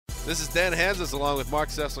This is Dan Hansis along with Mark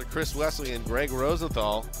Sessler, Chris Wesley, and Greg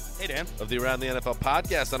Rosenthal. Hey, Dan. Of the Around the NFL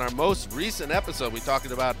podcast. On our most recent episode, we talked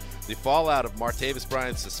about the fallout of Martavis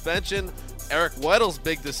Bryant's suspension, Eric Weddle's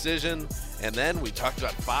big decision, and then we talked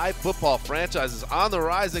about 5 football franchises on the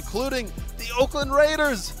rise, including the Oakland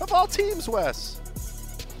Raiders, of all teams, Wes.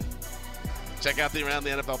 Check out the Around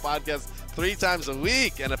the NFL podcast 3 times a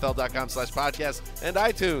week, NFL.com/podcast, and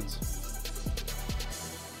iTunes.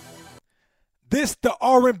 This the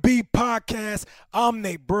R&B podcast. I'm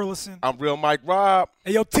Nate Burleson. I'm Real Mike Rob.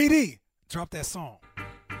 Hey, yo, TD, drop that song.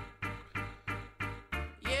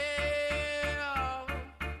 Yeah.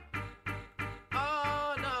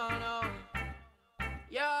 Oh, no.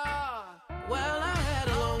 Yeah. Well, I had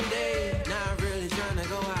a long day. Not really trying to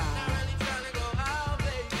go out.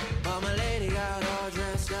 Baby. But my lady got all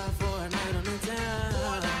dressed up for a night on the town.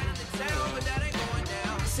 But that ain't going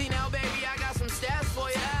down. See now, baby, I got some stats for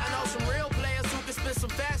you. I know some real players who can spit some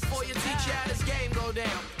facts for you. Teach you how this game go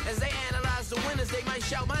down. As they analyze the winners, they might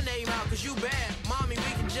shout my name out, cause you bad. Mommy,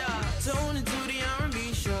 we can judge. Tune into the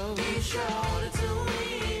R&B show. Be sure to tune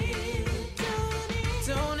in.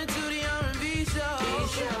 Tune into the R&B show. Be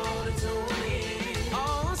sure to tune in.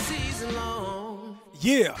 All season long.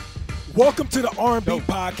 Yeah. Welcome to the R&B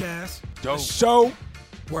podcast. The show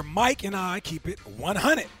where Mike and I keep it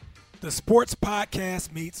 100. The sports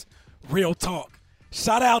podcast meets real talk.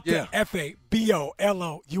 Shout out to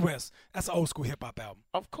FABOLOUS. That's an old school hip hop album.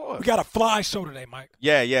 Of course. We got a fly show today, Mike.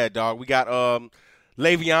 Yeah, dog. We got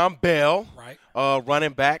Le'Veon Bell, Right.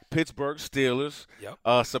 running back, Pittsburgh Steelers. Yep.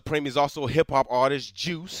 Supreme is also a hip-hop artist,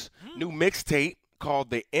 Juice. New mixtape called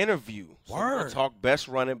The Interview. So we're Word. gonna talk best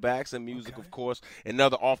running backs and music, Okay. of course, and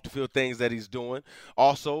other off-the-field things that he's doing.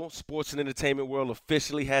 Also, sports and entertainment world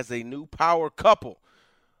officially has a new power couple.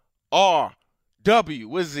 RW.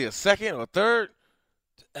 What is he, a second or third?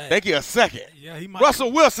 Hey. Thank you, a second. Yeah, he might. Russell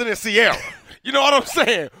Wilson and Ciara. You know what I'm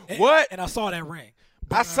saying? What? And I saw that ring.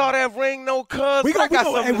 I saw that ring, no cuz. We I got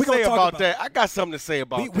gonna something to say talk about that. I got something to say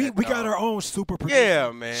about that. We got dog. our own super producer.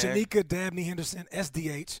 Yeah, man. Shanika Dabney Henderson,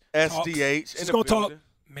 SDH. SDH. She's in the going to talk building.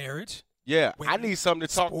 marriage. Yeah, women, I need something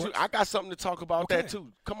to talk sports. to. I got something to talk about Okay. that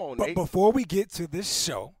too. Come on, But Nate. before we get to this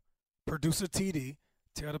show, producer TD,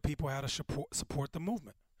 tell the people how to support the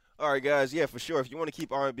movement. All right, guys. Yeah, for sure. If you want to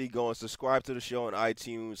keep R&B going, subscribe to the show on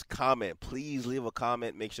iTunes. Comment. Please leave a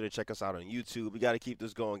comment. Make sure to check us out on YouTube. We got to keep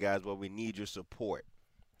this going, guys, but we need your support.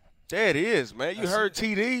 There it is, man. You That's heard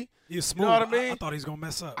it. TD. You're smooth. know what I mean? I thought he was going to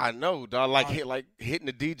mess up. I know, dog. Like hitting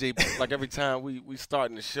the DJ like every time we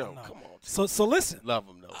starting the show. No. Come on. So listen. Love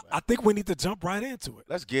him, though, man. I think we need to jump right into it.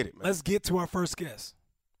 Let's get it, man. Let's get to our first guest.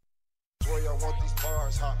 Boy, I want these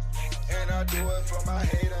bars, huh? And I do it for my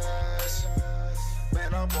haters.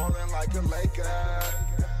 Man, I'm ballin' like a Laker.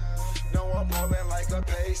 No, I'm ballin' like a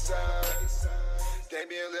Pacer.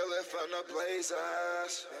 Damian Lillard from the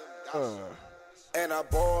Blazers. And I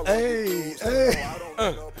ball like Hey, a dude, so hey. I don't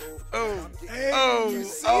need no proof.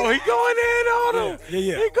 He going in on him.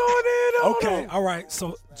 Yeah. He going in on him. Okay, all right.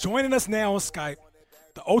 So joining us now on Skype,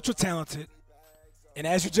 the ultra-talented, and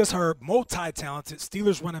as you just heard, multi-talented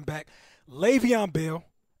Steelers running back, Le'Veon Bell,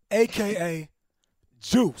 a.k.a.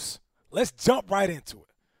 Juice. Let's jump right into it.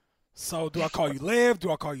 So do I call you Lev?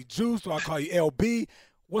 Do I call you Juice? Do I call you LB?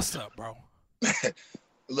 What's up, bro?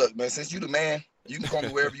 Look, man, since you the man, you can call me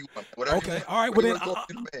wherever you want. Whatever Okay, you want. all right. Well, then Whatever you want,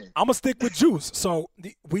 you the man. I'm going to stick with Juice. So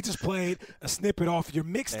we just played a snippet off your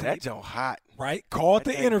Man, that mixtape, joint hot. right? Called The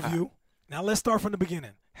that thing Interview. Now let's start from the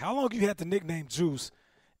beginning. How long you had the nickname Juice,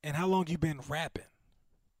 and how long you been rapping?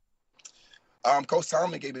 Coach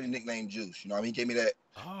Tomlin gave me the nickname Juice. You know, he gave me that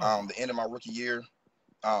the end of my rookie year.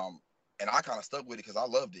 And I kind of stuck with it because I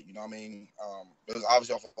loved it. You know what I mean? It was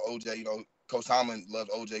obviously off of OJ. You know, Coach Tomlin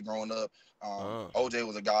loved OJ growing up. OJ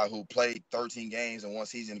was a guy who played 13 games in one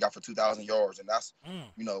season and got for 2,000 yards. And that's,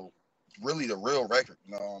 you know, really the real record,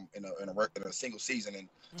 you know, in a single season. And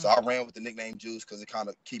so I ran with the nickname Juice because it kind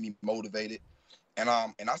of keep me motivated. And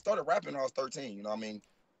I started rapping when I was 13. You know what I mean?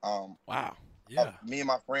 Wow. Yeah. Me and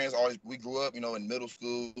my friends we grew up, you know, in middle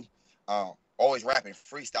school, always rapping,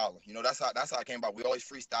 freestyling. You know, that's how it came about. We always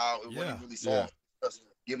freestyle. It wasn't really song, us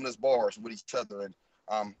giving us bars with each other, and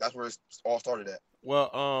that's where it all started at.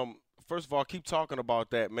 Well, first of all, keep talking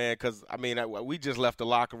about that, man, because, I mean, we just left the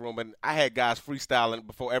locker room, and I had guys freestyling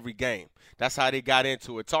before every game. That's how they got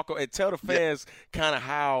into it. Talk and tell the fans kind of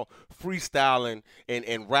how freestyling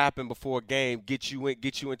and rapping before a game get you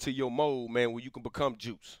into your mode, man, where you can become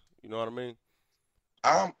Juice. You know what I mean?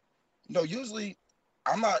 No, usually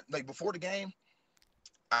I'm not, like, before the game,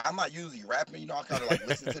 I'm not usually rapping. You know, I kind of, like,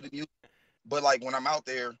 listen to the music. But, like, when I'm out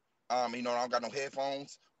there, you know, I don't got no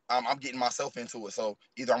headphones, I'm getting myself into it. So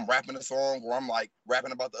either I'm rapping a song or I'm like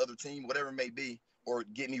rapping about the other team, whatever it may be, or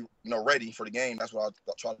get me ready for the game. That's what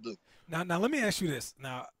I try to do. Now, let me ask you this.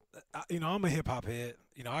 Now, I'm a hip hop head.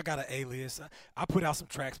 I got an alias. I put out some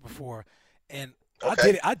tracks before, and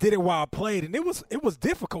Okay. I did it while I played, and it was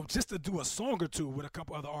difficult just to do a song or two with a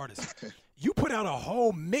couple other artists. You put out a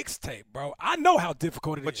whole mixtape, bro. I know how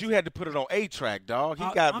difficult it is. But you had to put it on A-Track, dog. He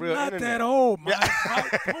got I'm real not internet. that old.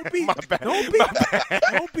 Don't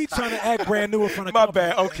be trying to act brand new in front of My company.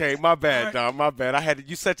 bad. Okay, my bad, Right. dog. My bad.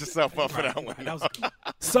 You set yourself up for that one. That was good.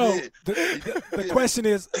 So the question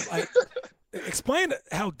is, like, explain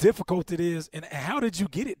how difficult it is, and how did you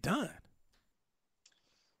get it done?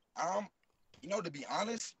 To be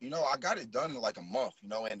honest, I got it done in like a month,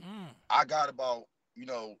 and I got about,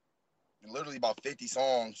 literally about 50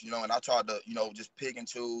 songs, and I tried to, just pick and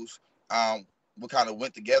choose what kind of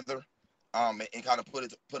went together and kind of put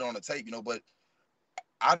it on the tape, but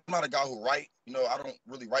I'm not a guy who write, I don't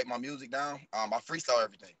really write my music down. I freestyle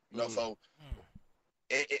everything, so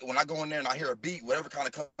when I go in there and I hear a beat, whatever kind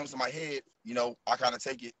of comes to my head, I kind of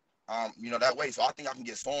take it, that way. So I think I can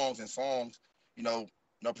get songs,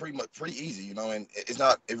 pretty easy, and it's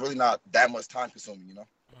really not that much time consuming,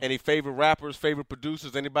 Any favorite rappers, favorite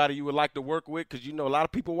producers, anybody you would like to work with? Because, a lot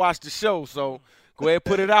of people watch the show, so go ahead and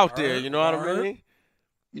put it out there. You know what I mean?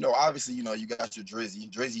 Obviously, you got your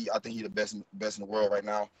Drizzy. Drizzy, I think he's the best in the world right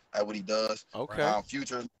now at what he does. Okay.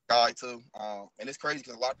 Future guy too. And it's crazy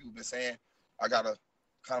because a lot of people have been saying I got a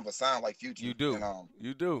kind of a sound like Future. You do. And,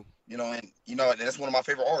 You do. And that's one of my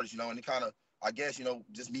favorite artists. And it kind of, I guess,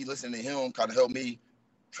 just me listening to him kind of helped me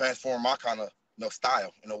transform my kind of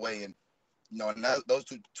style in a way. And and those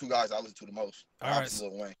two guys I listen to the most. All right.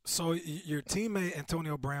 Lil Wayne. So your teammate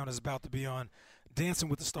Antonio Brown is about to be on Dancing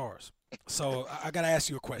with the Stars. So I got to ask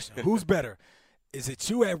you a question. Who's better? Is it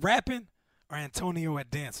you at rapping or Antonio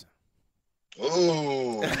at dancing?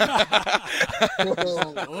 Ooh.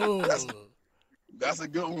 Ooh. That's a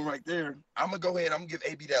good one right there. I'm gonna go ahead. I'm gonna give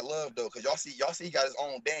AB that love though, cause y'all see he got his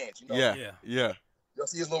own dance. Yeah. Y'all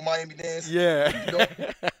see his little Miami dance. Yeah.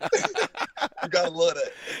 You gotta love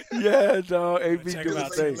that. Yeah, dog. AB Check do it the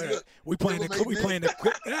out. thing. We playing the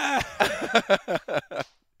quick.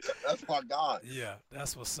 That's my God. Yeah,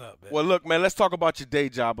 that's what's up, man. Well, look, man, let's talk about your day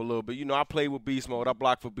job a little bit. I played with Beast Mode. I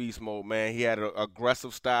blocked for Beast Mode, man. He had an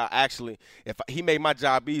aggressive style. Actually, he made my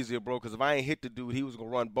job easier, bro, because if I ain't hit the dude, he was going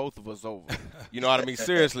to run both of us over. You know what I mean?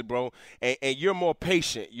 Seriously, bro. And you're more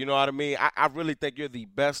patient. You know what I mean? I really think you're the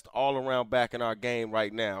best all-around back in our game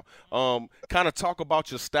right now. Kind of talk about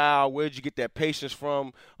your style. Where'd you get that patience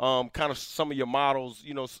from? Kind of some of your models.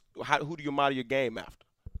 Who do you model your game after?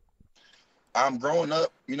 I'm growing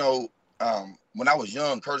up, when I was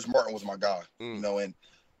young, Curtis Martin was my guy, and I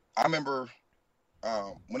remember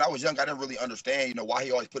when I was young, I didn't really understand, why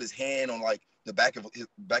he always put his hand on like the back of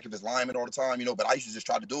his lineman all the time, but I used to just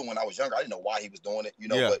try to do it when I was younger. I didn't know why he was doing it,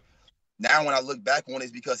 but now when I look back on it,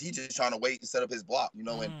 it's because he's just trying to wait and set up his block, and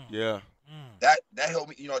that helped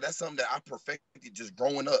me, that's something that I perfected just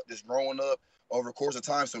growing up over the course of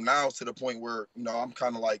time. So now it's to the point where, I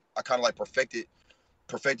kind of like perfected,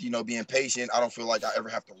 being patient. I don't feel like I ever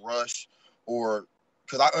have to rush or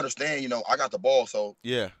because I understand, I got the ball. So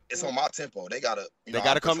it's on my tempo. They got to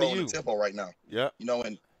come to you. The tempo right now. Yeah.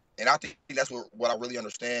 And I think that's what I really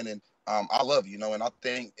understand. And I love and I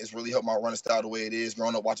think it's really helped my running style the way it is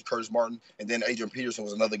growing up watching Curtis Martin. And then Adrian Peterson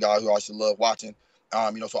was another guy who I used to love watching.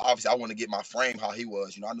 So obviously I want to get my frame how he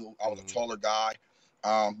was. I knew I was a taller guy.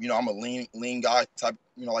 I'm a lean guy type,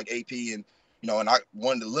 like AP and and I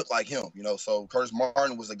wanted to look like him, So Curtis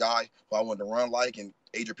Martin was the guy who I wanted to run like, and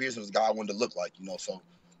Adrian Peterson was the guy I wanted to look like, So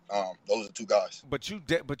those are two guys. But you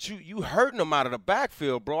hurting them out of the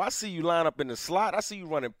backfield, bro. I see you line up in the slot. I see you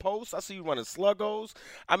running posts. I see you running sluggos.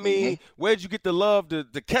 I mean, where'd you get the love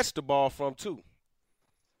to catch the ball from too?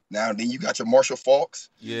 Now then you got your Marshall Falks.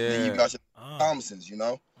 Yeah. Then you got your Thomasons.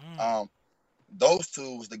 Those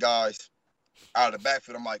two was the guys out of the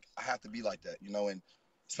backfield. I'm like, I have to be like that, and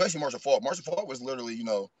especially Marshall Falk. Marshall Falk was literally,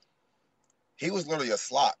 he was literally a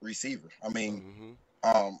slot receiver. I mean,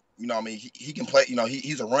 he can play.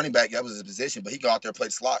 He's a running back. That was his position, but he go out there and play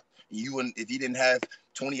slot. You wouldn't, if he didn't have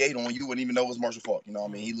 28 on, you wouldn't even know it was Marshall Falk.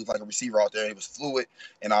 He looked like a receiver out there. He was fluid,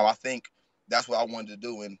 and I think that's what I wanted to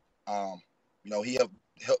do. And he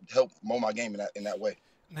helped mow my game in that way.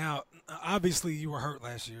 Now, obviously, you were hurt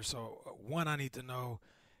last year, so one, I need to know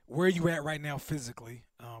where you at right now physically.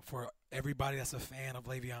 For everybody that's a fan of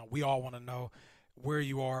Le'Veon, we all want to know where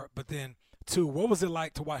you are. But then, two, what was it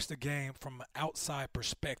like to watch the game from an outside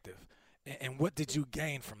perspective, and what did you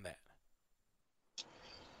gain from that?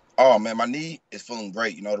 Oh man, my knee is feeling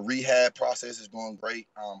great. You know, the rehab process is going great.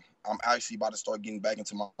 I'm actually about to start getting back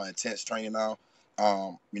into my intense training now.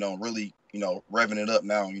 Really, revving it up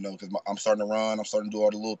now. Because I'm starting to run. I'm starting to do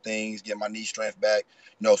all the little things, get my knee strength back.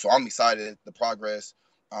 So I'm excited at the progress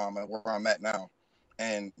and where I'm at now.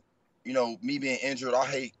 And me being injured, I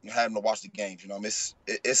hate having to watch the games.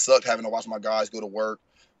 It sucked having to watch my guys go to work,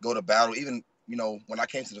 go to battle. Even when I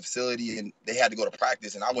came to the facility and they had to go to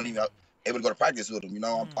practice, and I wasn't even able to go to practice with them.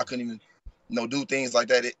 I couldn't even, do things like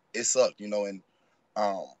that. It sucked, and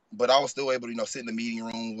but I was still able to, sit in the meeting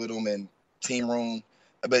room with them and team room.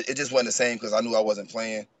 But it just wasn't the same because I knew I wasn't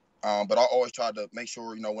playing. But I always tried to make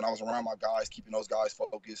sure, when I was around my guys, keeping those guys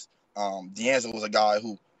focused. D'Angelo was a guy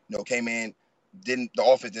who, came in, the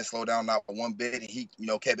offense didn't slow down not one bit, and he,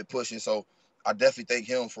 kept it pushing. So I definitely thank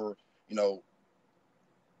him for,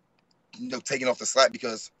 taking off the slack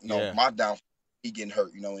because, my down, he getting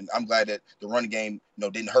hurt, and I'm glad that the running game,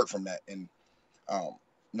 didn't hurt from that. And,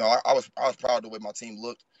 I was proud of the way my team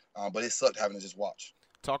looked, but it sucked having to just watch.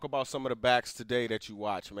 Talk about some of the backs today that you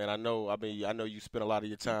watch, man. I know you spend a lot of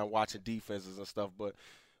your time watching defenses and stuff, but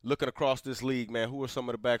looking across this league, man, who are some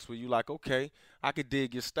of the backs where you like, okay, I could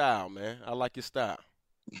dig your style, man. I like your style.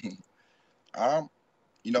 Todd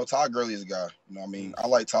Gurley is a guy. I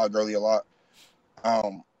like Todd Gurley a lot.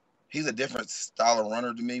 He's a different style of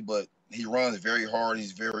runner to me, but he runs very hard.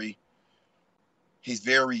 He's very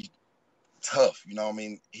tough.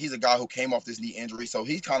 He's a guy who came off this knee injury, so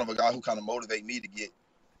he's kind of a guy who kind of motivates me to get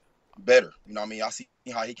better. I see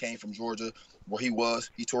how he came from Georgia, where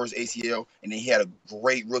he tore his ACL, and then he had a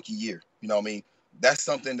great rookie year. That's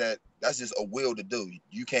something that's just a will to do.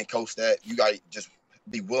 You can't coach that. You got to just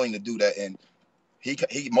be willing to do that, and he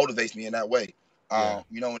motivates me in that way. Yeah.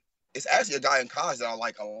 It's actually a guy in college that I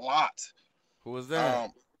like a lot. Who was that?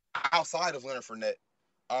 Outside of Leonard Fournette,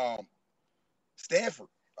 Stanford.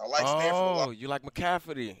 I like Stanford a lot. Oh, you like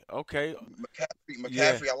McCaffrey. Okay. McCaffrey,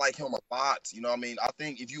 Yeah. I like him a lot. I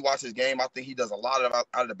think if you watch his game, I think he does a lot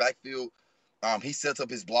out of the backfield. He sets up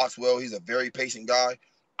his blocks well. He's a very patient guy.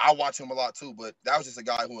 I watch him a lot too, but that was just a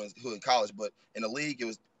guy who in college. But in the league, it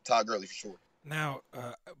was Todd Gurley for sure. Now,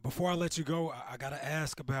 before I let you go, I got to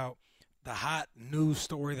ask about the hot news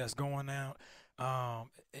story that's going out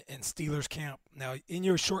in Steelers camp. Now, in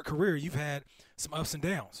your short career, you've had some ups and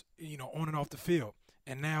downs, on and off the field.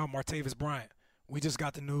 And now Martavis Bryant, we just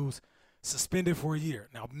got the news, suspended for a year.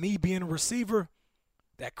 Now, me being a receiver,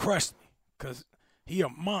 that crushed me because he a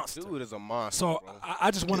monster. Dude is a monster. So bro.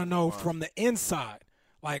 I just want to know from the inside,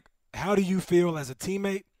 like, how do you feel as a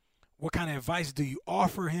teammate? What kind of advice do you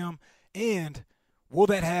offer him? And will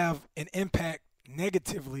that have an impact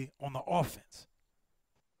negatively on the offense?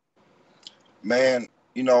 Man,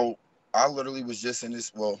 I literally was just in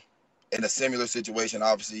a similar situation,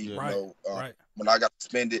 obviously, Right. when I got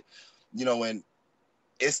suspended, and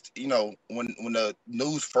it's, when the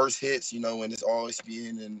news first hits, and it's all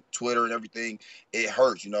ESPN and Twitter and everything, it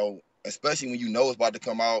hurts, especially when it's about to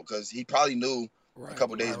come out because he probably knew a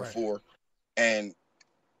couple days before. And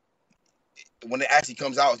when it actually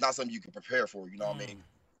comes out, it's not something you can prepare for, what I mean?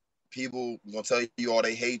 People going to tell you all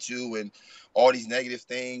they hate you and all these negative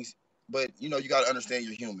things. But, you got to understand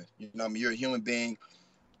you're human. You're a human being.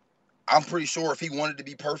 I'm pretty sure if he wanted to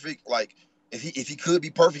be perfect, like if he could be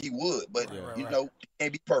perfect, he would. But, he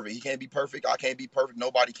can't be perfect. He can't be perfect. I can't be perfect.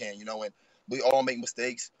 Nobody can, and we all make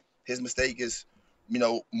mistakes. His mistake is,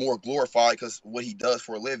 more glorified because what he does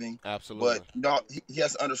for a living. Absolutely. But, he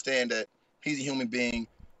has to understand that he's a human being.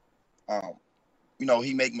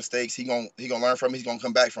 He make mistakes. He gonna learn from it. He's gonna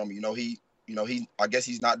come back from it. He I guess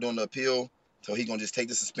he's not doing the appeal, so he's gonna just take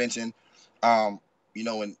the suspension. And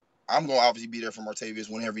I'm gonna obviously be there for Martavis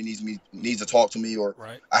whenever he needs to talk to me. Or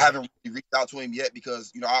I haven't really reached out to him yet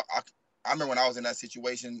because I remember when I was in that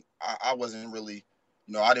situation, I wasn't really,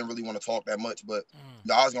 I didn't really want to talk that much, but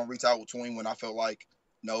I was gonna reach out to him when I felt like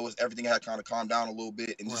everything had kind of calmed down a little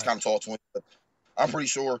bit and just kind of talk to him. But I'm pretty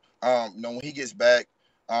sure when he gets back,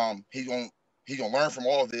 he's gonna learn from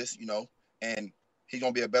all of this, and he's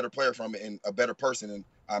gonna be a better player from it and a better person.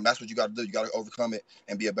 And that's what you got to do. You got to overcome it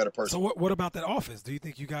and be a better person. So what about that offense? Do you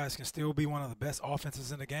think you guys can still be one of the best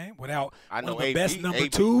offenses in the game without one of the AB, best number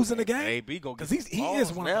twos in the game? AB go because he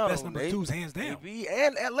is one of the best number twos, hands down. AB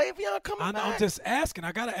and Le'Veon coming back. I'm just asking.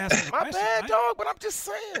 I gotta ask him the My question, bad, right? dog. But I'm just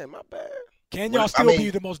saying, my bad. Can y'all still be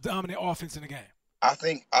the most dominant offense in the game? I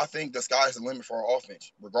think the sky's the limit for our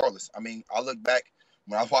offense, regardless. I look back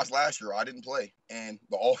when I watched last year, I didn't play, and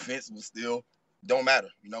the offense was still. Don't matter.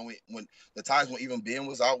 When the times when even Ben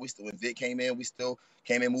was out, when Vic came in, we still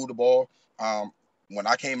came in, moved the ball. When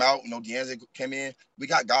I came out, D'Angelo came in, we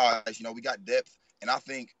got guys, we got depth. And I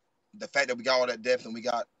think the fact that we got all that depth and we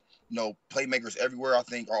got, playmakers everywhere. I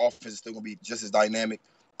think our offense is still going to be just as dynamic.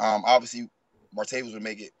 Obviously, Martavis would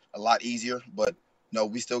make it a lot easier, but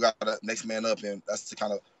we still got the next man up, and that's the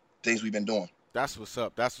kind of things we've been doing. That's what's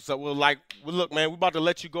up. That's what's up. Well, look, man, we're about to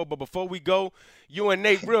let you go, but before we go, you and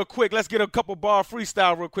Nate, real quick, let's get a couple bar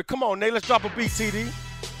freestyle real quick. Come on, Nate, let's drop a beat, TD.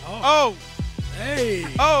 Oh. Hey.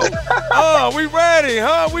 Oh, we ready,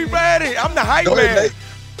 huh? We ready. I'm the hype Go man. ahead, Nate.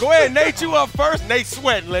 Go ahead, Nate, you up first. Nate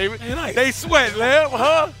sweating, baby. Hey, nice. Nate sweating, man,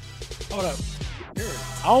 huh? Hold up.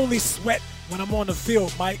 I only sweat when I'm on the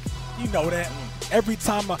field, Mike. You know that. Every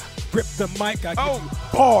time I grip the mic, I give you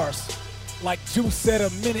bars. Like Juice said a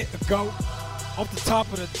minute ago, off the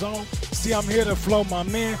top of the dome. See, I'm here to flow my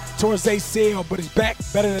man towards ACL, but he's back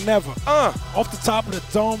better than ever. Off the top of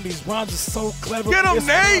the dome, these rhymes are so clever. Get him,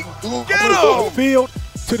 Nate! Get From him! the field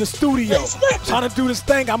to the studio. Trying to do this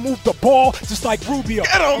thing, I move the ball just like Rubio.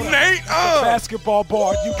 Get him, Nate! The basketball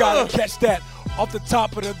bar, you gotta catch that. Off the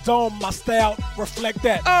top of the dome, my style reflect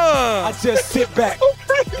that. I just sit back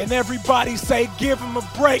and everybody say, give him a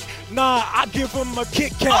break. Nah, I give him a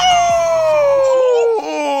Kit Kat.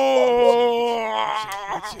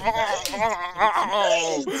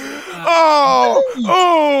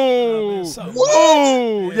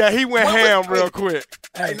 Yeah, he went ham real quick.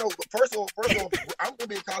 Hey, no, but first of all, I'm gonna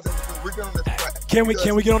be in contact with you. We're gonna the track. Can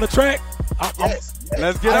we get on the track? Yes.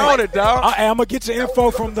 Let's get on it, dog. I'm gonna get your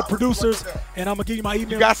info from the producers, and I'm gonna give you my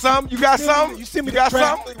email. You got something? You send me the got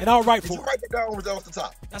track, something? and I'll write Did for you it. write that down or was that off the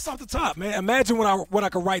top? That's off the top, man. Imagine what I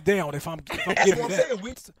could write down if I'm That's giving what I'm that.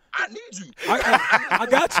 saying. I need you. I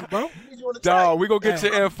got you, bro. I need you on the track. Dog, we gonna get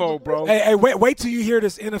your info, bro. Hey, wait till you hear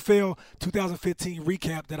this NFL 2015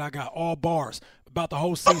 recap that I got all bars about the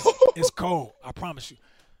whole season. It's cold, I promise you.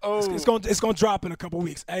 It's gonna drop in a couple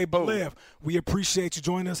weeks. Hey, Belev, we appreciate you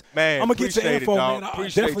joining us. Man, I'm gonna get your appreciate it, info, dog. man. I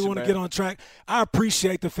Appreciate definitely you, want to man. get on track. I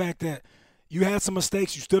appreciate the fact that you had some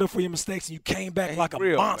mistakes, you stood up for your mistakes, and you came back like a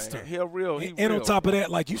real, monster. Man. He real. And on top of that,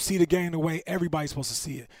 like, you see the game the way everybody's supposed to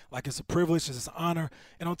see it. Like, it's a privilege, it's an honor.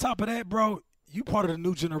 And on top of that, bro, you part of the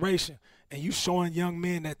new generation. And you showing young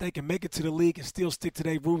men that they can make it to the league and still stick to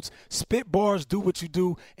their roots. Spit bars, do what you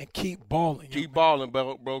do, and keep balling. Keep balling,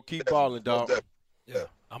 bro. Keep balling, dog. Yeah.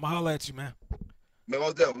 I'm going to holler at you, man. Man,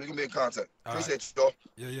 most definitely. We can be in contact. Appreciate you,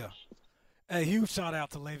 y'all. Yeah. Hey, huge shout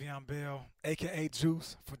out to Le'Veon Bell, a.k.a.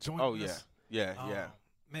 Juice, for joining us. Yeah.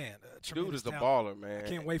 Man, Dude is the talent. baller, man. I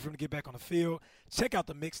can't wait for him to get back on the field. Check out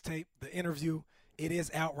the mixtape, the interview. It is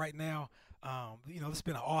out right now. It's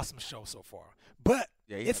been an awesome show so far. But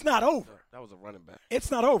it's not over. That was a running back. It's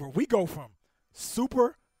not over. We go from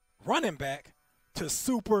super running back to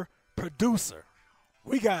super producer.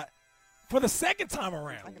 We got, for the second time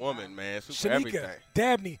around, Woman, man. Super Shanika everything.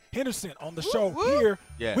 Dabney Henderson on the show here.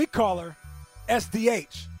 Yeah. We call her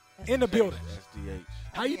SDH in the building. SDH.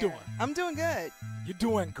 How you doing? I'm doing good. You're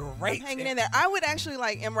doing great. I'm hanging in there. I would actually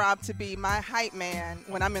like M-Rob to be my hype man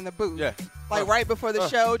when I'm in the booth. Yeah. Like right before the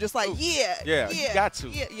show, just like, Yeah, you got to.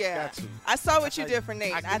 Yeah. Got to. I saw what you did for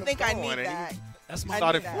Nate. I I get think him I going, need and that. That's my I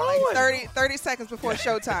started need that. flowing. Like 30 seconds before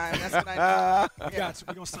showtime. That's what I need. We got you.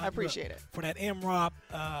 We're gonna sign I appreciate you up it. for that M-Rob.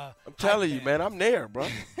 I'm telling you, man. I'm there, bro.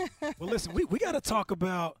 Well, listen, we got to talk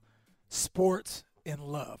about sports and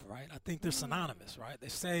love, right? I think they're synonymous, right? They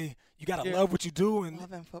say you got to love what you do, and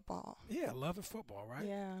Love and football. yeah, love and football, right?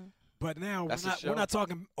 Yeah. But now That's a show. we're not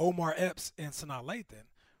talking Omar Epps and Sanaa Lathan.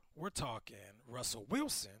 We're talking Russell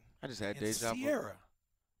Wilson I just had and deja vu. Ciara.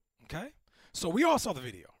 Okay, so we all saw the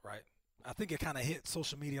video, right? I think it kind of hit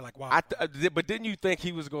social media like wow. But didn't you think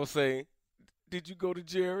he was going to say, did you go to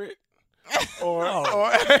Jared? or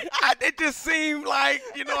Oh. it just seemed like,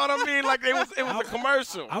 you know what I mean? Like it was a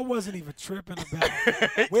commercial. I wasn't even tripping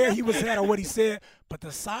about where he was at or what he said, but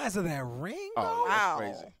the size of that ring, Oh, Wow.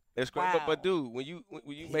 that's crazy. It's crazy. Wow. But dude, when you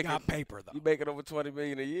he make got it, paper though. you make it over $20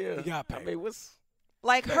 million a year. He got I paid. mean, what's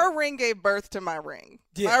Like her ring gave birth to my ring.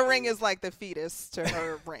 Yeah. My ring is like the fetus to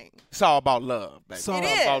her ring. it's all about love, baby. So- It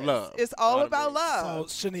it's is. all about love. It's all You know what I about mean?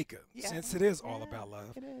 love. So Shanika, Yeah. since it is all Yeah, about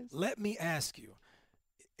love, it is. let me ask you: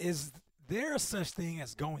 is there such thing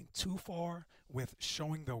as going too far with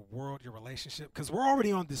showing the world your relationship? Because we're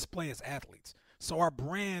already on display as athletes, so our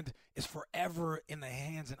brand is forever in the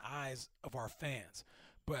hands and eyes of our fans.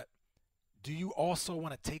 But do you also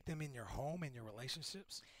want to take them in your home and your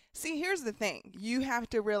relationships? See, here's the thing. You have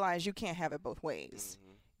to realize you can't have it both ways.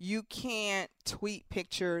 You can't tweet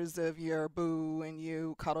pictures of your boo and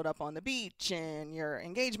you cuddled up on the beach and your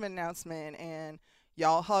engagement announcement and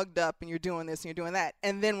y'all hugged up and you're doing this and you're doing that.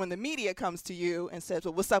 And then when the media comes to you and says,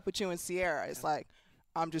 well, what's up with you and Ciara? It's like,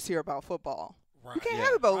 I'm just here about football. Right. You can't Yeah.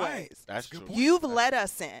 have it both Right. ways. That's Good true. point. You've let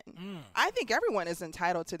us in. Mm. I think everyone is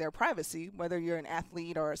entitled to their privacy, whether you're an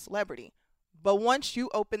athlete or a celebrity. But once you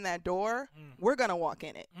open that door, we're gonna walk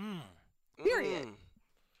in it. Period.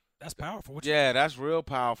 That's powerful. Yeah, that's real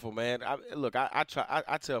powerful, man.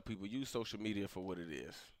 I tell people, use social media for what it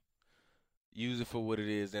is. Use it for what it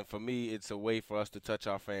is. And for me, it's a way for us to touch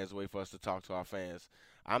our fans, a way for us to talk to our fans.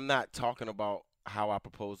 I'm not talking about how I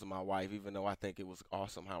proposed to my wife, even though I think it was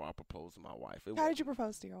awesome how I proposed to my wife. How did you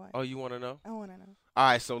propose to your wife? Oh, you want to know? I want to know. All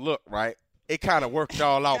right, so look, right? It kind of worked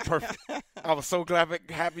all out perfect. I was so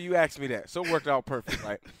happy you asked me that. So it worked out perfect,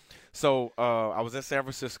 right? So I was in San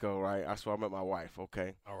Francisco, right? That's where I met my wife,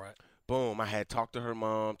 okay? All right. Boom, I had talked to her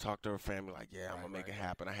mom, talked to her family, like, yeah, I'm going to make it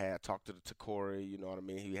happen. I had talked to Corey, you know what I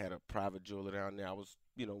mean? He had a private jeweler down there. I was,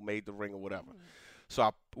 made the ring or whatever.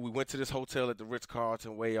 So we went to this hotel at the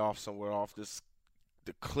Ritz-Carlton way off somewhere off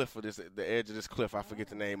the cliff of the edge of this cliff. I forget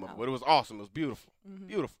the name of it, but it was awesome. It was beautiful,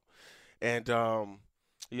 beautiful. And,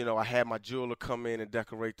 I had my jeweler come in and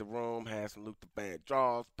decorate the room, had some Luther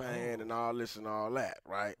Vandross band and all this and all that,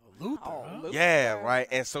 right? Luther, huh? Yeah, right.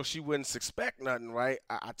 And so she wouldn't expect nothing, right?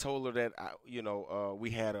 I told her that,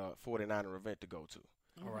 we had a 49er event to go to.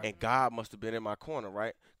 All right. And God must have been in my corner,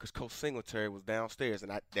 right? Because Coach Singletary was downstairs,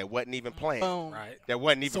 and that wasn't even planned. Boom. Right. That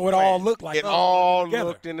wasn't even So it planned. all looked like it all together.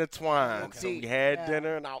 looked intertwined. Okay. So we had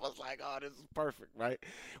dinner, and I was like, oh, this is perfect, right?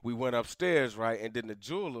 We went upstairs, right? And then the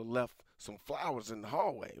jeweler left some flowers in the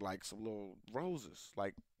hallway, like some little roses,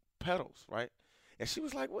 like petals, right? And she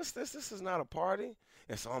was like, what's this? This is not a party.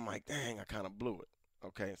 And so I'm like, dang, I kind of blew it.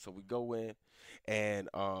 Okay, so we go in, and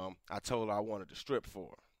I told her I wanted to strip for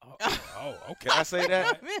her. Oh, okay. Can I say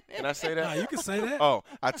that? Can I say that? Nah, you can say that. Oh,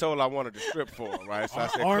 I told her I wanted to strip for her, right? So I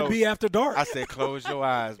said, R&B after dark. I said, close your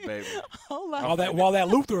eyes, baby. Hold on. While that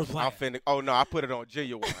Luther was I'm playing. finna. Oh no, I put it on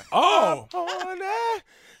Genuine. Oh,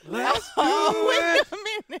 Let's do Wait it. a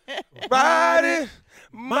minute. Riding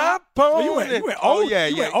my pony. you went Oh old- yeah,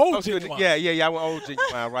 you yeah. went old Oh, good. Genuine. Yeah. I went old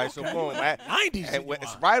Genuine, right? So boom, 90s and it's Genuine.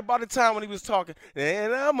 right about the time when he was talking,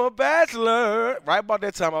 and I'm a bachelor. Right about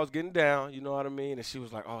that time, I was getting down. You know what I mean? And she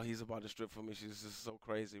was like, "Oh, he's about to strip for me." She's just so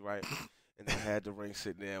crazy, right? And then I had the ring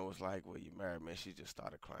sitting there and was like, "Well, you married me?" She just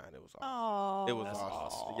started crying. It was awesome. Oh, It was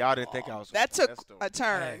awesome. Y'all didn't think I was. that gonna took tell a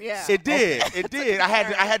turn. Hey. Yeah. It did. It did. I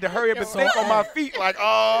had to hurry up and think on my feet, like,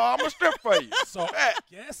 "Oh, I'm gonna strip for you." so I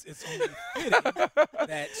guess it's only fitting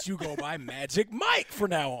that you go by Magic Mike from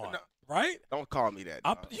now on, right? Don't call me that.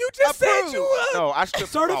 You just said you were. No, I stripped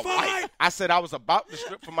for my certified? wife. I said I was about to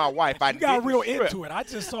strip for my wife. I You got didn't real strip. into it. I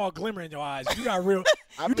just saw a glimmer in your eyes. You got real.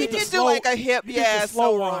 I You mean, did You the did do slow, like a hip, you did yeah, the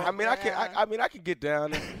slow so one. I mean, yeah. I can get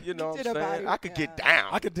down. And, you know what did I'm a saying? body, I could get yeah. down.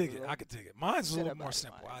 I could dig it. I could dig it. Mine's a Did little a more body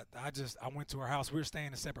simple. line. I went to her house. We were staying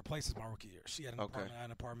in separate places my rookie year. She had an Okay. apartment, I had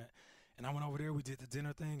an apartment, and I went over there. We did the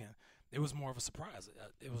dinner thing, and it was more of a surprise.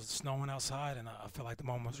 It was snowing outside, and I felt like the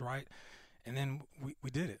moment was right. And then we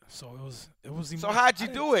did it. So it was. So how'd you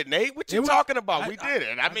do it, Nate? What you It was- talking about? I- We did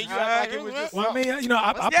it. I mean, you act like it was just. Well, I mean,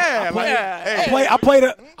 Yeah,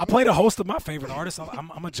 I played a host of my favorite artists. I'm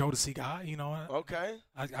a Jodeci guy. You know. Okay.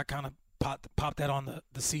 I kind of popped that on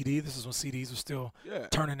the CD. This is when CDs were still Yeah.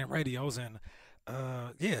 turning in radios, and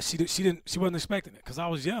she wasn't expecting it because I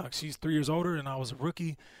was young. She's 3 years older, and I was a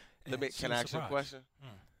rookie. and she Can I was ask you a surprised. question?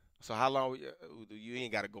 So how long? You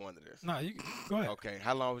ain't got to go into this. No, you go ahead. Okay.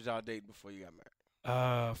 How long was y'all dating before you got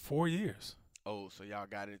married? 4 years. Oh, so y'all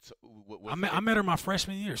got into. I met her my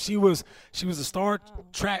freshman year. She was a star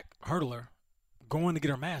track hurdler, going to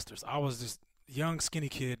get her master's. I was this young skinny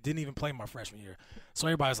kid, didn't even play my freshman year. So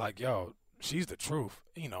everybody's like, "Yo, she's the truth."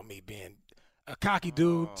 You know, me being a cocky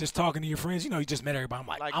dude, just talking to your friends. You know, you just met everybody. I'm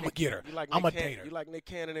like I'm gonna get her. I'm a dater. You like Nick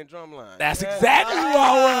Cannon and Drumline. That's exactly who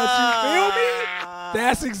I was. You feel me?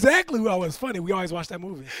 That's exactly who I was. Funny, we always watch that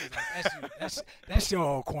movie. She's like, that's your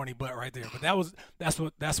old corny butt right there. But that's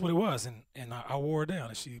what it was, and I wore her down,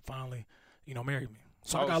 and she finally, married me.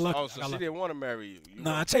 So I got lucky. Oh, so she didn't want to marry you.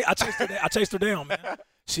 No, I chased her down, man.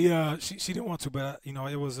 She didn't want to, but it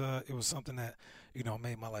was something that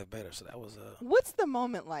made my life better. So that was What's the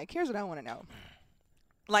moment like? Here's what I want to know.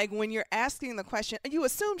 Like when you're asking the question, you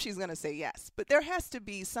assume she's going to say yes, but there has to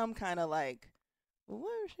be some kind of like, what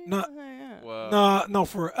is she No. gonna say yes? Well, no.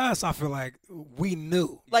 For us, I feel like we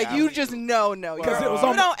knew. Like Yeah, you I mean, just know, Because you it was you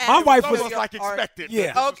almost- don't my ask wife for was your like art. expected.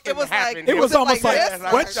 Yeah. Oh, it was like It was it almost like, this?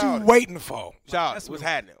 what you waiting for? Child, That's was what-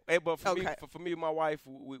 happening. Hey, but for me, Okay. for me and my wife,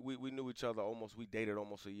 we knew each other almost. We dated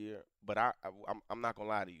almost a year. But I'm not gonna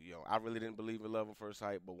lie to you, I really didn't believe in love at first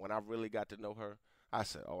sight. But when I really got to know her, I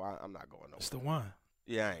said, "Oh, I'm not going It's nowhere. the one.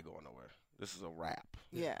 Yeah, I ain't going nowhere. This is a wrap."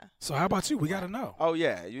 Yeah. So how about you? We got to know. Oh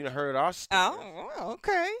yeah, you done heard our story. Oh,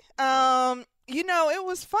 okay. It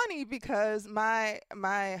was funny because my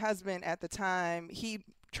husband at the time, he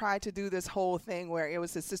tried to do this whole thing where it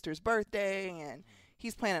was his sister's birthday and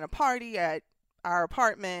he's planning a party at our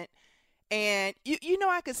apartment. And, you know,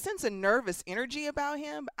 I could sense a nervous energy about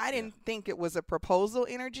him. But I didn't think it was a proposal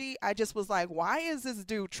energy. I just was like, why is this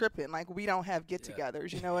dude tripping? Like, we don't have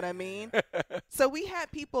get-togethers. You know what I mean? So we had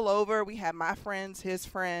people over. We had my friends, his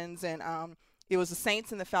friends, and it was the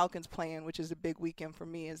Saints and the Falcons playing, which is a big weekend for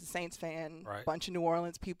me as a Saints fan. Right. A bunch of New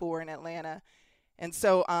Orleans people were in Atlanta. And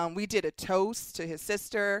so we did a toast to his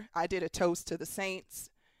sister. I did a toast to the Saints.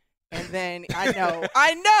 And then I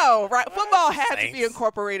know, right? Football had to be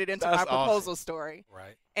incorporated into my proposal story.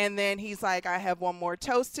 Right. And then he's like, I have one more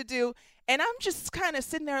toast to do. And I'm just kind of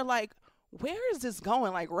sitting there like, where is this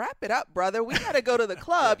going? Like, wrap it up, brother. We got to go to the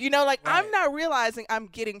club. You know, like, I'm not realizing I'm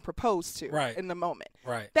getting proposed to in the moment.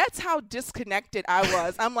 Right. That's how disconnected I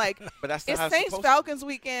was. I'm like, But that's it's not how it's Saints Falcons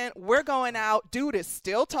weekend. We're going out. Dude is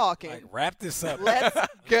still talking. Like, wrap this up. Let's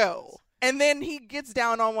go. And then he gets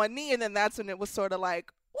down on one knee, and then that's when it was sort of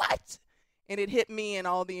like, what? And it hit me and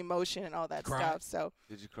all the emotion and all that stuff. So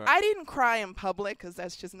did you cry? I didn't cry in public because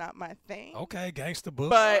that's just not my thing. Okay, gangsta book.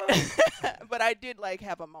 But but I did like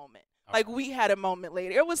have a moment. Like we had a moment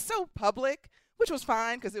later. It was so public, which was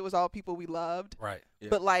fine because it was all people we loved. Right. Yeah.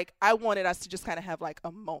 But like I wanted us to just kind of have like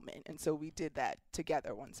a moment, and so we did that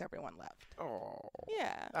together once everyone left. Oh,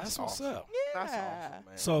 Yeah. That's what's awesome. up. Yeah. That's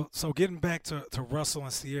awesome, man. So getting back to Russell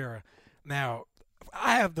and Ciara, now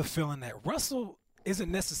I have the feeling that Russell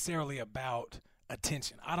isn't necessarily about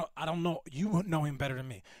attention. I don't know. You know him better than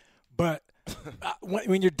me, but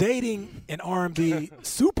when you're dating an R&B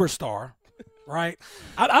superstar, right?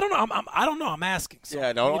 I don't know. I don't know. I'm asking. So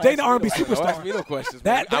Yeah, no, you're dating an R&B Don't superstar. ask me no questions.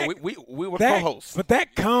 That- man. that- we were That- co-hosts. But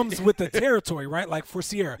that comes with the territory, right? Like for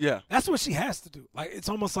Ciara, Yeah. that's what she has to do. Like it's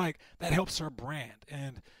almost like that helps her brand.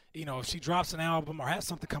 And you know, if she drops an album or has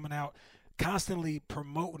something coming out, constantly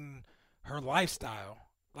promoting her lifestyle,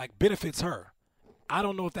 like benefits her. I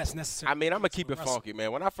don't know if that's necessary. I mean, I'm gonna keep it Russell. funky,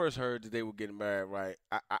 man. When I first heard that they were getting married, right?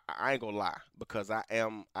 I ain't gonna lie because I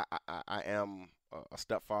am a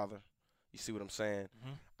stepfather. You see what I'm saying?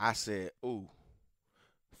 Mhm. I said, "Ooh,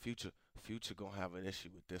 future gonna have an issue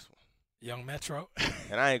with this one," Young Metro,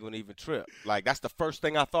 and I ain't gonna even trip. Like that's the first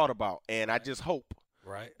thing I thought about, and I just hope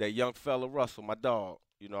right? that young fella Russell, my dog.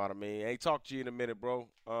 You know what I mean? Ain't talk to you in a minute, bro.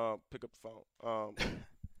 Pick up the phone.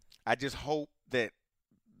 I just hope that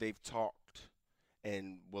they've talked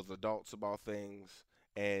and was adults about things.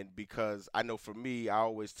 And because I know for me, I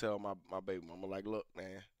always tell my baby mama, like, look,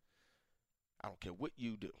 man, I don't care what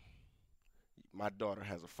you do. My daughter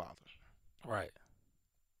has a father. Right.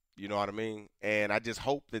 You know what I mean? And I just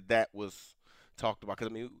hope that was talked about.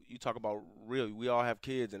 Because, I mean, you talk about real. We all have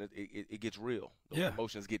kids, and it gets real. Those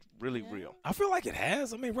emotions get really real. I feel like it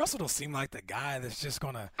has. I mean, Russell don't seem like the guy that's just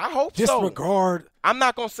gonna I hope so. disregard. I'm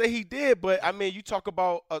not gonna say he did, but I mean, you talk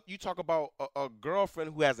about a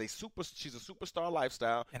girlfriend who has she's a superstar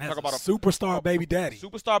lifestyle, And has talk a about superstar baby daddy.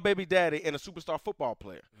 superstar baby daddy, and a superstar football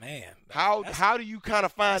player. Man, How do you kind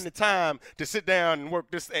of find the time to sit down and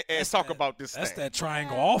work this and talk about this That's thing? that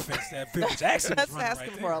triangle offense that Phil Jackson That's was running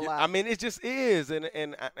asking right for a there. lot. I mean, it just is, and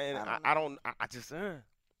I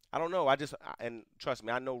don't know. And trust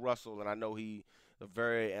me, I know Russell, and I know he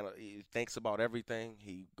thinks about everything.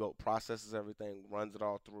 He processes everything, runs it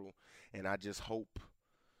all through, and I just hope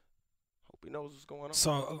he knows what's going on.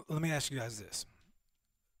 So let me ask you guys this: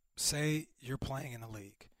 say you're playing in the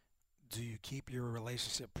league, do you keep your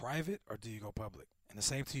relationship private or do you go public? And the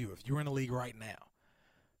same to you. If you're in the league right now,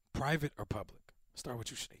 private or public? Start with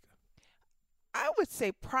you, Shanika. I would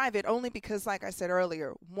say private only because, like I said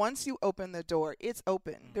earlier, once you open the door, it's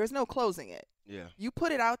open. There's no closing it. Yeah. You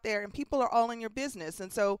put it out there, and people are all in your business.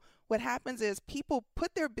 And so what happens is people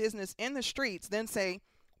put their business in the streets, then say,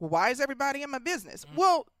 well, why is everybody in my business?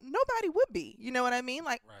 Well, nobody would be. You know what I mean?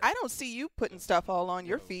 Like, I don't see you putting stuff all on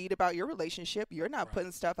your feed about your relationship. You're not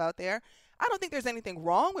putting stuff out there. I don't think there's anything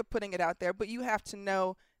wrong with putting it out there, but you have to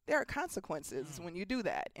know there are consequences when you do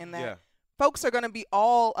that. And that folks are going to be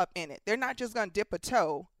all up in it. They're not just going to dip a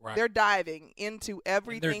toe. Right. They're diving into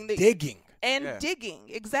everything. They're digging. Digging,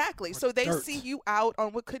 exactly. So they dirt. see you out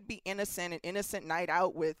on what could be an innocent night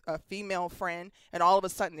out with a female friend, and all of a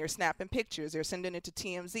sudden they're snapping pictures, they're sending it to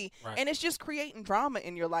TMZ, and it's just creating drama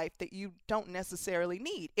in your life that you don't necessarily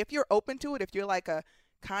need. If you're open to it, if you're like a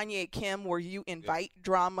Kanye Kim where you invite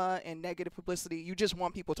drama and negative publicity, you just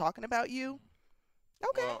want people talking about you.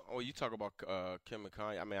 Okay. Well, you talk about Kim and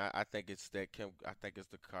Kanye. I mean, I think it's that Kim. I think it's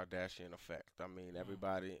the Kardashian effect. I mean,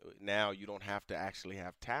 everybody now you don't have to actually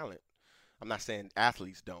have talent. I'm not saying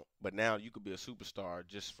athletes don't, but now you could be a superstar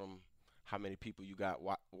just from how many people you got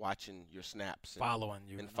watching your snaps, and Following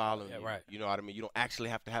you. and following you. Right. You know what I mean? You don't actually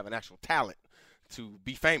have to have an actual talent to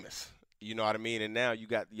be famous. You know what I mean? And now you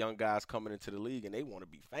got young guys coming into the league, and they want to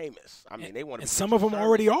be famous. I mean, they want to. And be some of them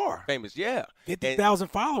already are famous. Yeah, 50,000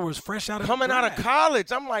 followers, fresh out of coming the out of draft.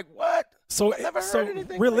 college. I'm like, what? So, I never heard so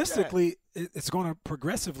anything realistically, it's going to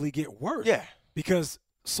progressively get worse. Yeah. Because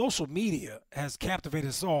social media has captivated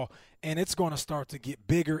us all, and it's going to start to get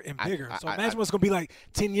bigger and bigger. So imagine what's going to be like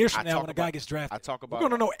 10 years from now when a guy gets drafted. I talk about. We're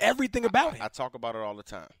going to know everything about him. I talk about it all the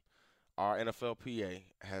time. Our NFLPA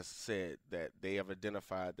has said that they have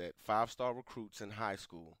identified that 5-star recruits in high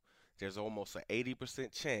school, there's almost an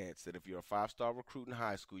 80% chance that if you're a 5-star recruit in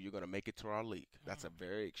high school, you're going to make it to our league. That's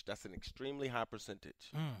an extremely high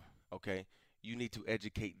percentage. Okay, you need to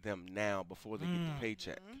educate them now before they get the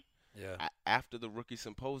paycheck. Yeah. After the rookie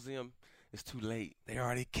symposium, it's too late. They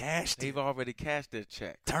already cashed it. They've already cashed their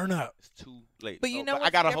check. Turn up. It's too late. But you know, I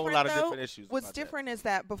got a whole lot of different issues. What's different is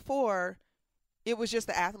that before, it was just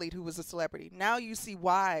the athlete who was a celebrity. Now you see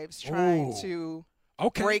wives trying to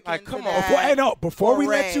break like, into come that. on. Before we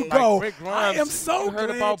let you go, Brent I Grimes, am so you heard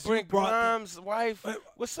glad about you Brent brought Grimes' wife.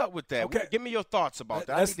 What's up with that? Okay. Give me your thoughts about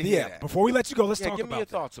that. I need to hear that. Before we let you go, let's talk give me about your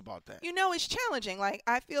that. thoughts about that. You know, it's challenging. Like,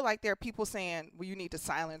 I feel like there are people saying, well, you need to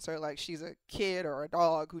silence her like she's a kid or a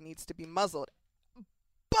dog who needs to be muzzled.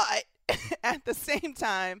 But at the same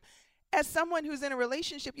time, as someone who's in a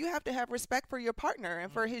relationship, you have to have respect for your partner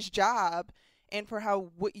and for his job and for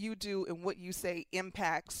how what you do and what you say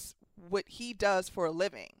impacts what he does for a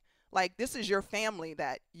living. Like, this is your family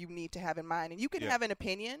that you need to have in mind. And you can have an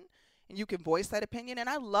opinion and you can voice that opinion. And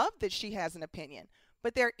I love that she has an opinion.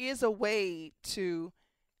 But there is a way to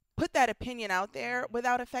put that opinion out there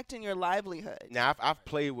without affecting your livelihood. Now, I've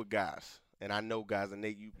played with guys, and I know guys, and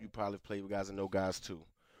you probably played with guys and know guys too,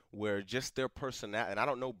 where just their personality, and I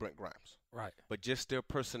don't know Brent Grimes. Right. But just their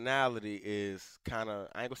personality is kind of,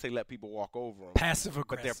 I ain't going to say let people walk over them. Passive aggressive.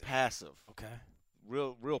 But they're passive. Okay.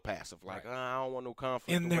 Real passive. Like, I don't want no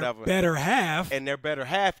conflict In or their whatever. better half. And their better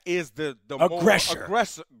half is the Aggressor. more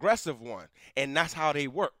aggressive one. And that's how they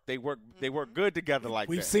work. They work good together like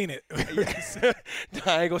We've that. seen it.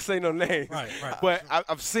 I ain't going to say no names. Right. But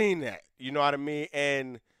I've seen that. You know what I mean?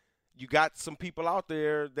 And you got some people out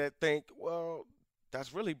there that think, well,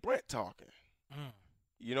 that's really Brent talking.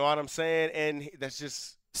 You know what I'm saying? And that's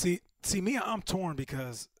just see me. I'm torn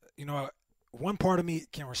because one part of me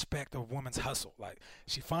can respect a woman's hustle. Like,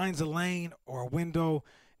 she finds a lane or a window,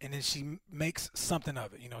 and then she makes something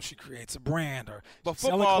of it. She creates a brand or. But she's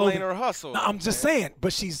selling football clothing. ain't her hustle. No, I'm just saying.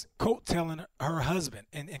 But she's coattailing her husband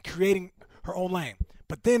and creating her own lane.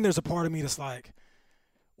 But then there's a part of me that's like,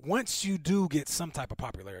 once you do get some type of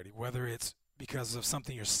popularity, whether it's because of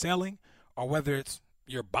something you're selling or whether it's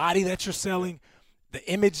your body that you're selling, the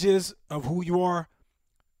images of who you are,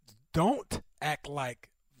 don't act like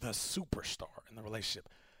the superstar in the relationship.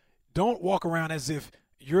 Don't walk around as if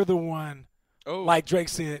you're the one, like Drake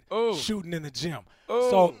said, shooting in the gym.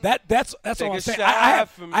 So that's all I'm saying. I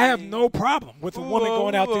have no problem with a woman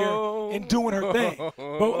going out there and doing her thing.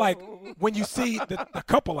 But like when you see the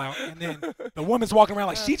couple out and then the woman's walking around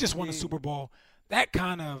like she just won the Super Bowl, that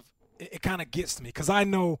kind of gets to me because I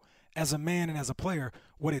know as a man and as a player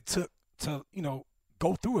what it took to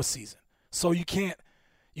go through a season. So you can't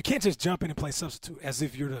just jump in and play substitute as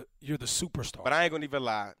if you're the superstar. But I ain't gonna even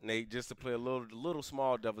lie, Nate. Just to play a little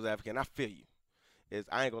small devil's advocate, and I feel you.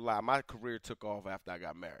 I ain't gonna lie. My career took off after I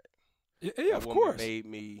got married. Yeah, of course. Made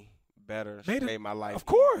me better. She made my life. Of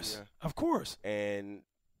course, easier. of course. And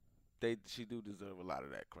she do deserve a lot of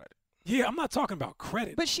that credit. Yeah, I'm not talking about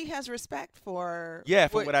credit. But she has respect for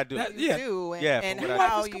for what I do. Do and, yeah, and your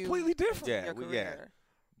how wife is you completely different. your career.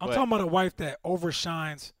 I'm talking about a wife that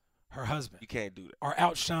overshines her husband. You can't do that. Or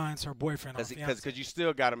outshines her boyfriend or fiance. Because you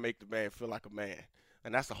still got to make the man feel like a man.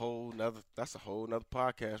 And that's a whole nother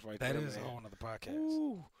podcast right there. That is man. a whole nother podcast.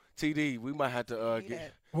 Ooh. TD, we might have to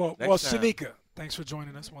get. Well, time. Shanika, thanks for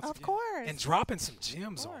joining us once again. Of course. And dropping some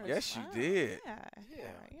gems on us. Yes, you did.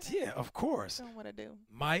 Yeah, of course. Doing what I do.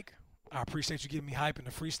 Mike, I appreciate you giving me hype in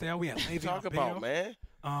the freestyle. We had Le'Veon Talk Bell. about, man.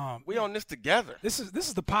 We on this together. This is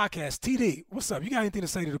the podcast. TD, what's up? You got anything to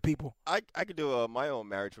say to the people? I could do my own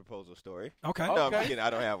marriage proposal story. Okay. No, I'm kidding. I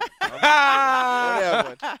don't have one.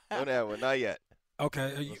 Don't have one. Not yet.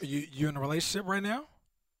 Okay. Are you in a relationship right now?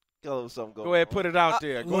 Go something Go ahead, put it out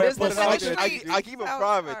there. Go ahead, put it out there. I keep it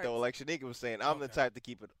private though, like Shanika was saying. I'm the type to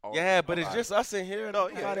keep it. All Yeah, but it's just us in here. No,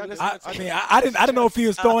 yeah, I didn't know if he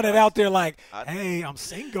was throwing it out there like, hey, I'm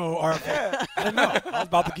single, or I don't know. I was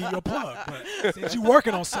about to give you a plug, but since you're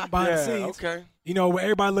working on something behind the scenes, okay. You know,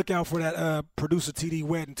 everybody look out for that producer TD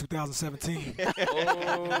wedding 2017.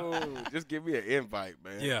 Just give me an invite,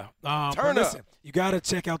 man. Yeah. Turn but listen, up. you got to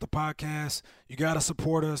check out the podcast. You got to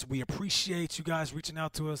support us. We appreciate you guys reaching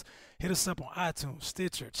out to us. Hit us up on iTunes,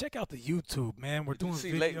 Stitcher. Check out the YouTube, man. We're doing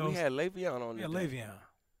videos. We had Le'Veon on there. Yeah, Le'Veon.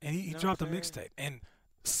 And he You know dropped a what I'm mixtape. And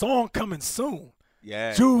song coming soon.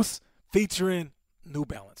 Yeah. Juice featuring New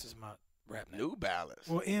Balance is my rap name. New Balance.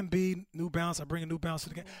 Well, MB, New Balance. I bring a New Balance to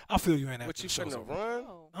the game. I'll fill you in after What the you show's finna over. run?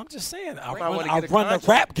 I'm just saying. I might wanna run get a the contract.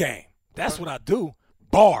 rap game. That's what I do.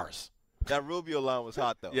 Bars. That Rubio line was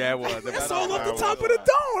hot though. Yeah, it was. It's all off the top of the dome.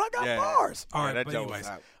 I got bars. All right, that but joke was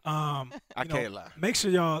anyways, hot. I you know, can't lie. Make sure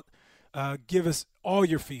y'all give us all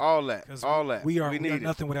your feedback. All that. 'cause All that. We are need it.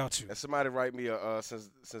 nothing without you. And somebody write me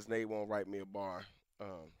since Nate won't write me a bar.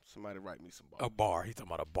 Somebody write me some bars. A bar. He's talking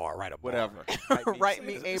about a bar. Right, a bar. Whatever. Write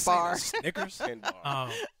me a bar. Snickers. 10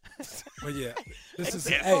 bars. But yeah, this is.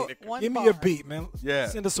 Yes, Hey, one give me bar. a beat, man. Yeah.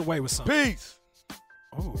 Send us away with something. Peace.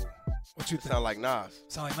 Oh, what you think? Sound like Nas.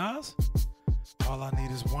 Sound like Nas? All I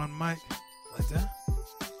need is one mic, like that.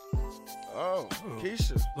 Oh, Ooh.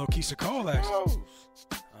 Keisha. Little Keisha Cole, actually. Rose.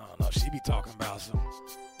 I don't know. She be talking about some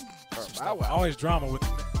Bow stuff. Wow. Always drama with the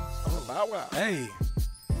man. Bow Wow. Hey.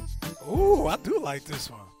 Ooh, I do like this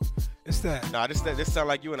one. It's that. Nah, this sound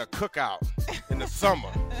like you in a cookout in the summer.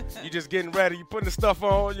 You just getting ready. You putting the stuff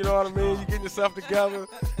on. You know what I mean? You getting yourself together.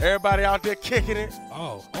 Everybody out there kicking it.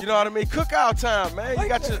 Oh. You know what I mean? Cookout time, man. Like You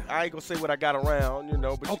got that. your. I ain't gonna say what I got around, you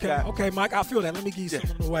know, but you Okay, got. okay, Mike. I feel that. Let me give you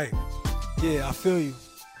something away. Yeah, I feel you.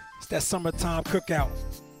 It's that summertime cookout.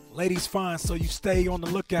 Ladies fine, so you stay on the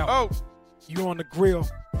lookout. Oh, You on the grill,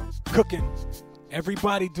 cooking.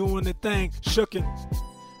 Everybody doing their thing, shooking.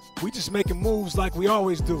 We just making moves like we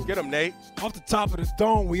always do. get him, Nate. Off the top of the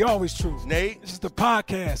dome, we always true. Nate. This is the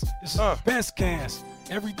podcast. This is the best cast.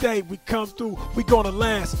 Every day we come through, we gonna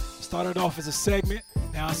last. Started off as a segment,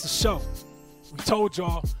 now it's a show. We told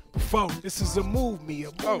y'all before, this is a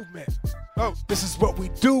movement. Oh. This is what we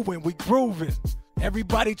doing, we grooving.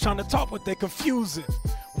 Everybody trying to talk, but they confusing.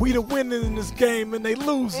 We the winners in this game and they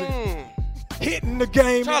losing. Hitting the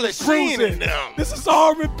game Charlie and Sheen cruising. in them. This is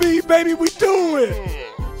R&B, baby, we do it.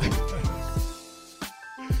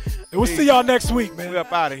 And we'll see y'all next week, man. We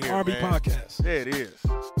up out of here, R&B man. Podcast. There it is.